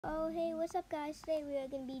Oh, hey, what's up, guys? Today we are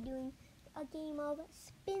going to be doing a game of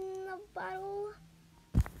spin the bottle.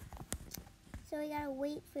 So we gotta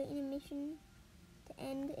wait for intermission to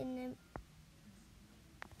end, and then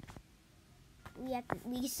we have to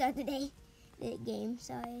restart the game.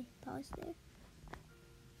 Sorry, pause there.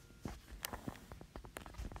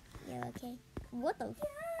 Yeah, okay. What the?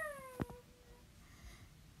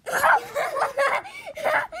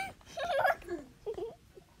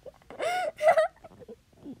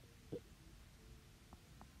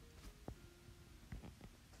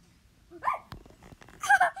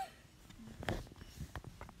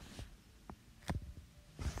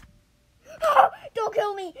 Don't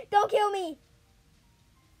kill me! Don't kill me!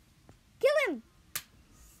 Kill him!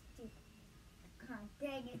 Stupid. God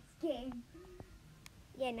dang it, game.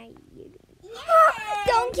 Yeah, now you're doing it.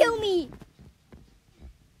 Don't kill me!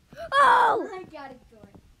 Oh! I got it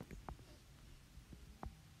going.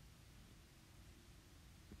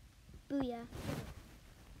 Booyah.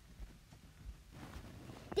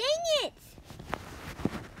 Dang it!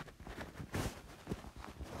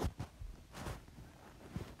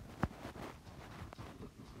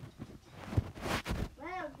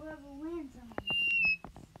 Well, whoever wins,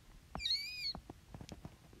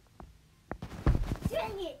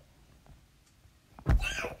 dang it!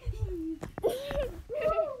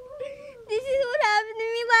 This is what happened to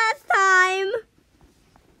me last time.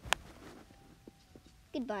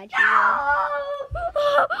 Goodbye, Cheeto.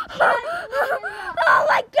 Oh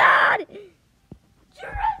my God!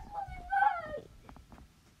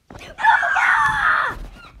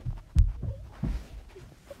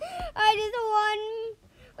 I just won.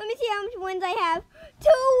 Let me see how much wins I have. 2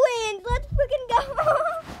 wins. Let's freaking go.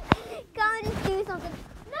 Colin, just do something.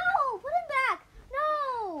 No, put him back.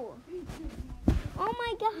 No. Oh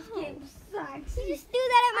my God. This game sucks. You just threw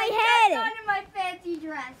that at my head. I stepped on my fancy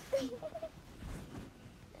dress.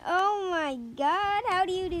 Oh my God. How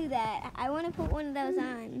do you do that? I want to put one of those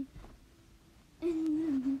on.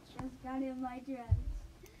 Just got in my dress.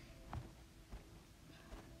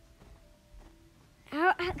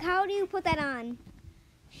 How do you put that on?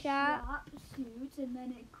 Shop, suits, and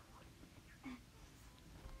then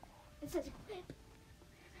it says.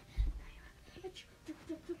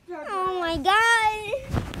 Oh my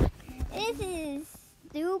God. This is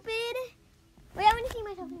stupid. Wait, I want to see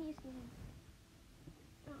myself in your screen.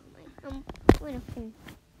 Oh my. I'm wearing a pink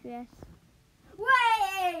dress.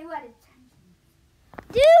 Wait, what is time?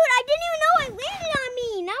 Dude, I didn't even know it landed on me.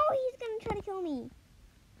 Now he's going to try to kill me.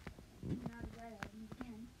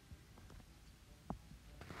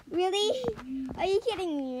 Really? Are you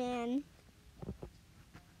kidding me, man?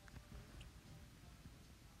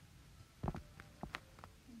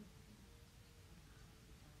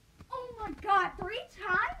 Oh my God, 3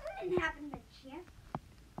 times? I didn't happen to chance.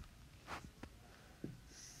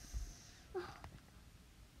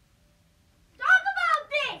 Talk about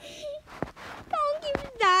this! Don't keep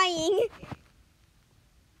dying.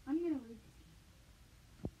 I'm gonna leave.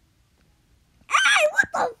 Hey, what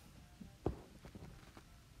the?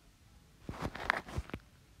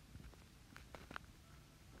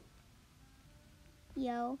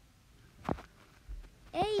 Yo.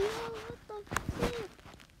 Hey, yo, what the fuck?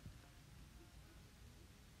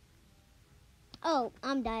 Oh,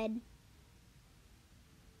 I'm dead.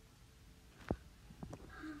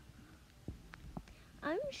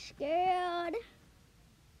 I'm scared.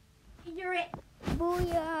 You're it.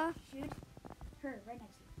 Booyah. Shoot her right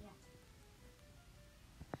next to you.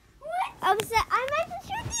 Yeah. Upset. I meant to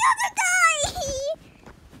shoot the other guy.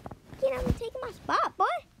 Can't have taken my spot, boy.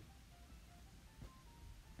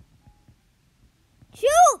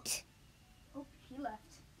 Shoot! Oh, he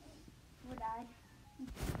left. Or died.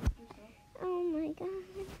 Oh my God.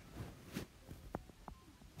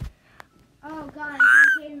 Oh God, I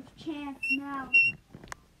gave him a chance now.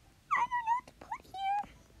 I don't know what to put here.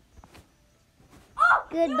 Oh!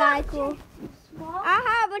 Goodbye, no, cool. Small? I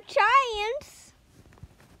have a chance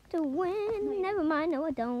to win. Never mind, no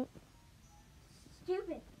I don't.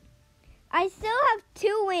 Stupid. I still have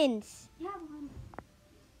 2 wins. Yeah, one.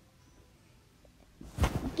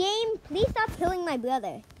 Game, please stop killing my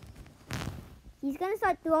brother. He's gonna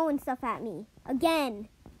start throwing stuff at me. Again.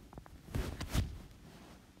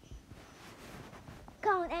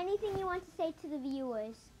 Colin, anything you want to say to the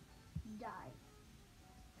viewers? Die.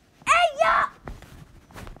 Hey, yeah!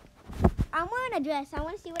 I'm wearing a dress. I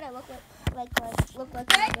want to see what I look like in a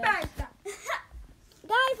dress.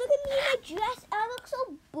 Guys, look at me in my dress. I look so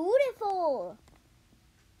beautiful.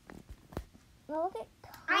 Now look at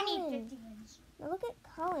Colin. I need 50 wins. Now look at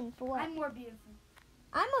Colin for what? I'm more beautiful.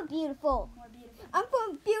 I'm more beautiful. More beautiful. I'm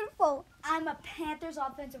more beautiful. I'm a Panthers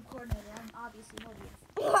offensive coordinator. I'm obviously more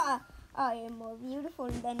beautiful. I am more beautiful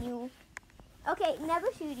than you. Okay,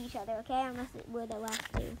 never shoot each other, okay? Unless we're the last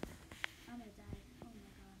two. I'm gonna die. Oh my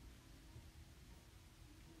god.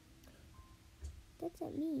 That's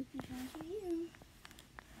at me. I'm trying to shoot you.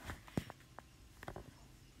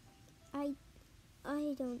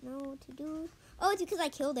 I don't know what to do. Oh, it's because I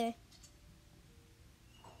killed her.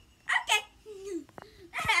 Okay.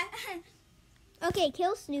 Okay,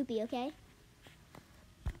 kill Snoopy, okay?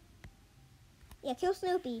 Yeah, kill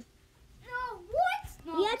Snoopy. No, what?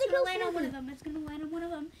 No, You have it's to gonna kill land on one of Snoopy. them. It's gonna land on one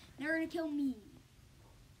of them. They're gonna kill me.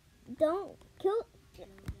 Don't kill.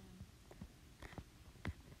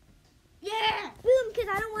 Yeah. Boom, because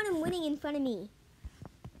I don't want him winning in front of me.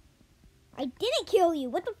 I didn't kill you.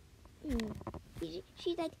 What the?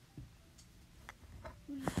 She's like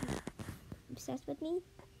obsessed with me.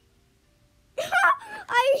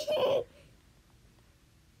 I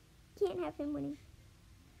can't have him winning.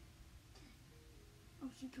 Oh,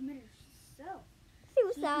 she committed herself.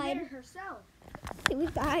 Suicide. She committed herself.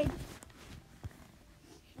 Suicide.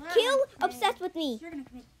 Well, Kill okay. obsessed with me. You're gonna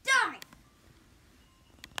commit. Die.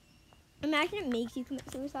 Imagine it makes you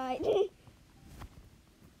commit suicide.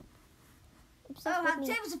 Obsessed Oh, with how the me.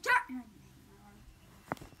 tables have turned.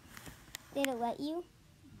 Did it let you?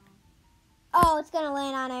 Oh, it's gonna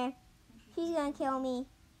land on her. She's gonna kill me.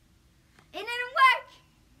 It didn't work.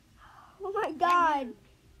 Oh my god.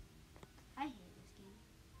 I hate this game.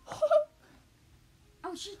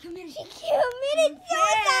 Oh, she committed. She committed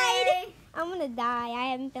suicide. Okay. I'm gonna die. I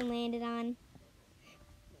haven't been landed on.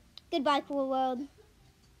 Goodbye, cool world.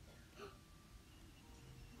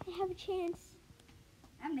 I have a chance.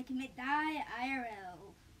 I'm gonna commit die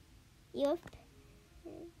IRL. You have.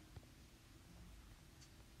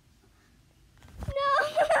 No,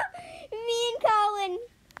 me and Colin.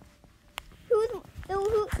 The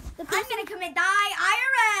I'm person? gonna commit die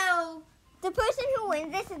IRL. The person who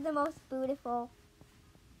wins this is the most beautiful.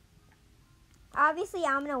 Obviously,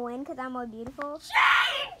 I'm gonna win because I'm more beautiful.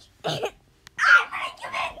 Change. I'm gonna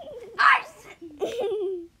commit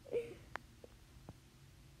arson.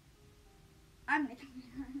 I'm gonna commit.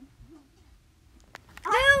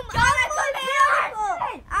 Boom! I'm more beautiful.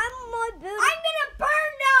 I'm more beautiful. I'm gonna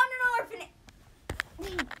burn down an orphanage.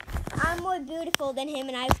 I'm more beautiful than him,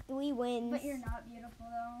 and I have 3 wins. But you're not beautiful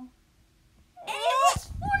though. And it was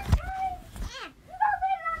 4 times. You got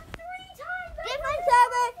landed on 3 times. Different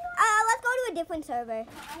server. Let's go to a different server.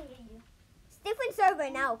 Oh, I hate you. It's different server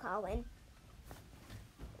now, Colin.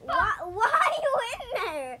 Why are you in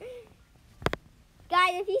there?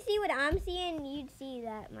 Guys, if you see what I'm seeing, you'd see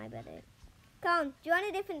that my brother. Colin, join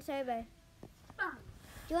a different server.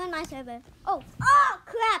 Join my server. Oh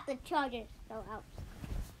crap, the charger fell out.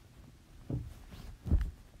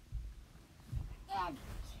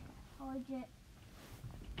 Charge it.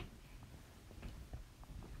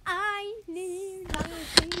 I live.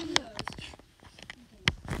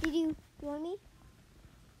 Did you want me?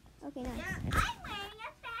 Okay, nice. Yeah, I'm wearing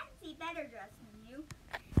a fancy better dress than you.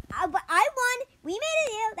 But I won. We made a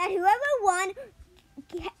deal that whoever won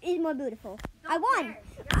is more beautiful. I Don't won. care.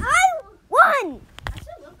 I won. I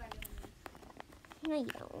still look better than you. No, you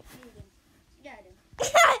don't. Yeah, I do.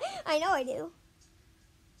 I know I do.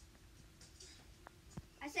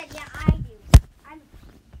 I said, yeah, I do. I'm.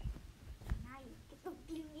 Now you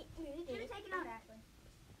should have taken out Ashley.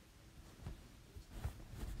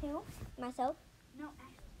 Who? Myself? No,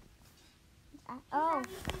 Ashley. Oh.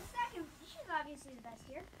 She's obviously the best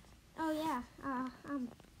here. Oh yeah.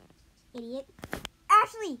 Idiot.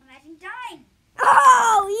 Ashley. Imagine dying.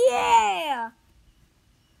 Oh yeah.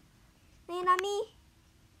 Land on me.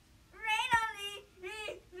 Rain on me.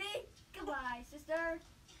 Goodbye, sister.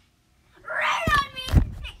 Rain on me.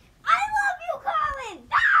 I love you, Colin.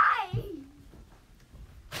 Die.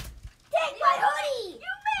 Take my hoodie.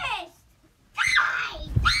 You missed. Die.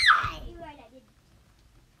 You're right, I did.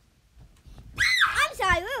 I'm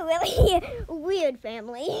sorry. We're really a weird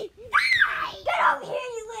family. Get over here,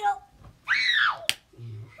 you little.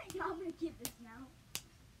 I'm gonna keep this now.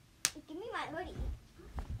 Give me my hoodie.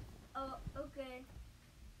 Oh, okay.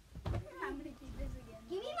 I'm gonna keep this again.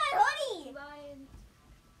 Give me my hoodie. Bye.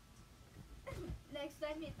 Next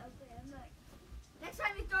time next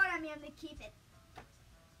time you throw it at me, I'm gonna keep it.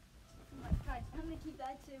 Oh my god, I'm gonna keep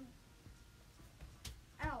that too.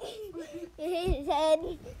 Ow. His head.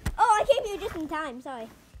 Oh, I came here just in time. Sorry.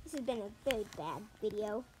 This has been a very bad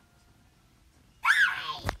video.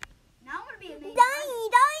 Now I'm gonna be amazing. Die.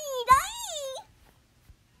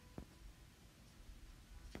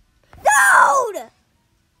 Dude!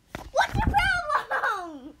 What's your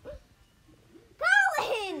problem? Colin!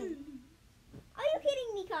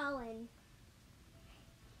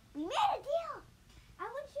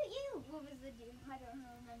 What was the deal? I don't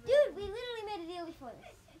remember. Dude, we literally made a deal before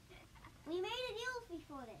this. We made a deal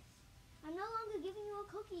before this. I'm no longer giving you a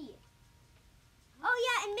cookie. Oh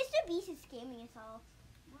yeah, and Mr. Beast is scamming us all.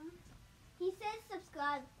 What? He says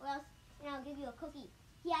subscribe or else I'll give you a cookie.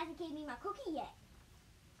 He hasn't gave me my cookie yet.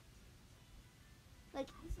 Like,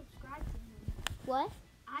 I subscribed to him. what?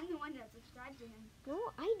 I'm the one that subscribed to him. No,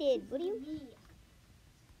 I did. What do you? Me.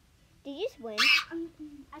 Did you just win?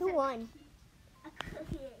 I Who said won? a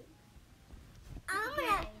cookie. I'm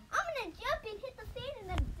Okay. gonna jump and hit the fan and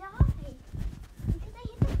then die because I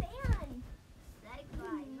hit the fan. Static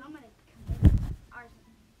vibes. I'm gonna commit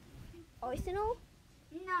arson. Arsenal?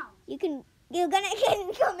 No. You're gonna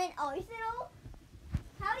commit arsenal?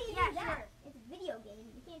 How do you Yeah, do that? sure. It's a video game.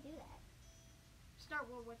 You can't do that. Start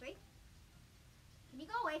World War III. Can you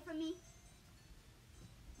go away from me?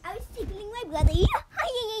 I was tickling my brother.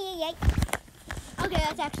 Okay,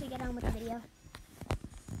 let's actually get on with the video.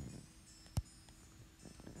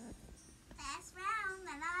 Last round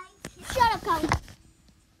that I Shut up, Colin.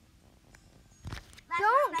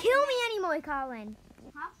 Don't kill me anymore, Colin.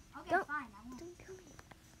 Huh? Okay, Don't- fine. I won't. Don't kill me.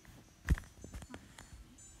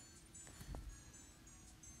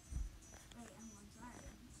 Wait, I'm sorry.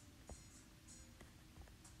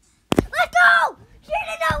 Let's go! She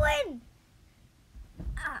did not win!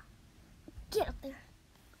 Ah, get up there.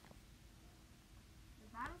 The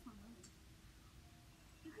battle's not moving.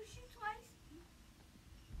 You can shoot twice.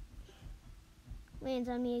 Lands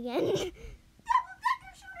on me again. Double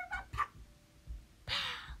decker shooter, but pow!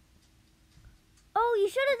 Oh, you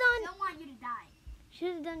should have I done. don't want you to die.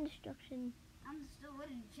 Should have done destruction. I still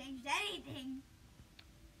wouldn't have changed anything.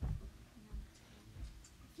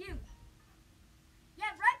 You. Yeah,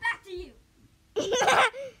 right back to you.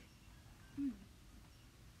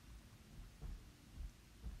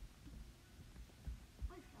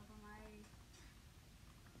 What's up on my...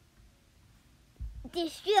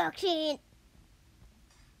 Destruction.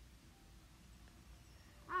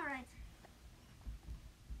 Alright.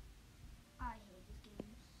 I hate this game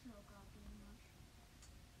so goddamn much.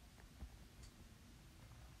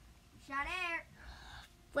 Shot air.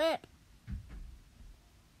 Flip.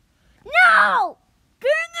 No!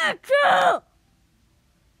 Dang it! Dang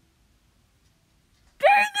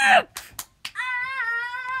it!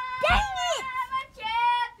 Dang it! I'm a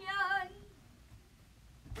champion.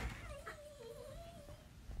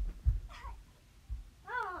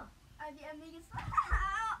 Oh, I'm the biggest.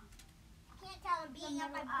 Can't tell I'm beating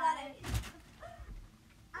up my brother. brother.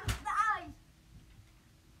 I'm the eyes.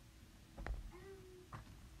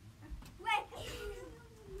 Wait.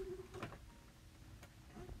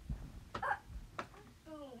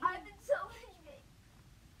 I'm in so much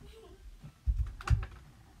pain.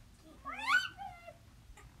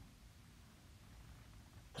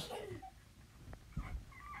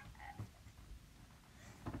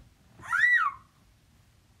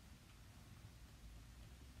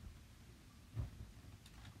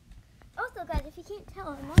 Also, guys, if you can't tell,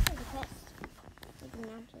 I'm also depressed. Like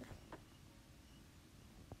magic.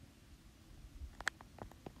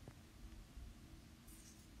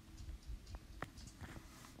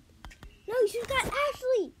 No, you should have got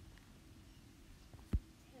Ashley.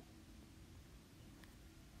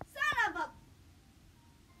 Son of a...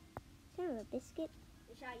 Son of a biscuit.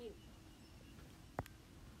 I shot you.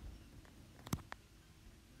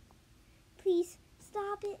 Please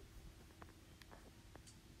stop it.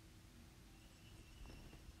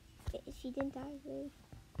 She didn't die, really.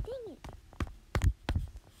 Dang it.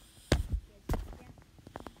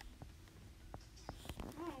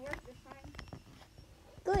 Oh, work this time.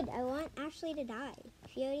 Good, I want Ashley to die.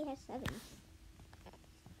 She already has 7.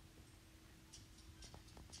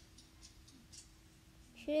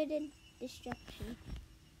 Should have done destruction.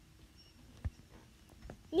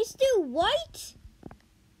 Mr. White?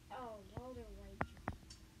 Oh, Walter White.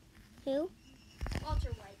 Who? Walter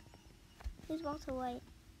White. Who's Walter White?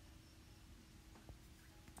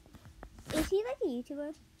 Is he like a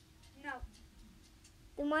YouTuber? No.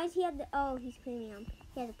 Then why does he have the... Oh, he's premium.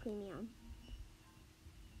 He has a premium.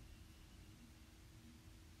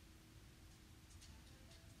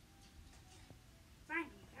 Fine,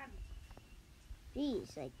 got me.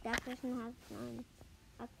 Jeez, like, that person has fun.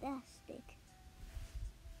 Fantastic.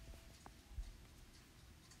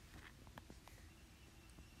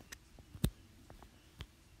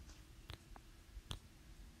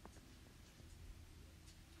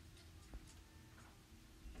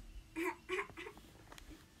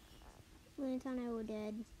 Lance and I were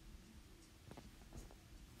dead.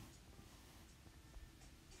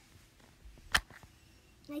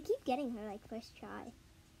 I keep getting her, like, first try.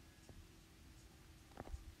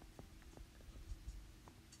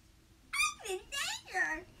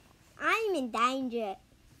 in danger.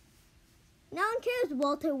 No one cares,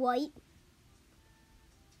 Walter White.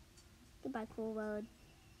 Goodbye, cool world.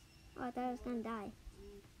 Oh, I thought I was gonna die.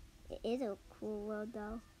 It is a cool world,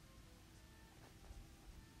 though.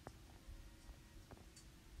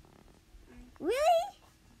 Really?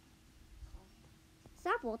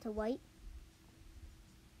 Stop, Walter White.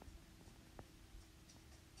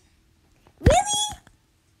 Really?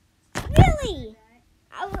 Really?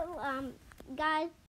 I will, guys,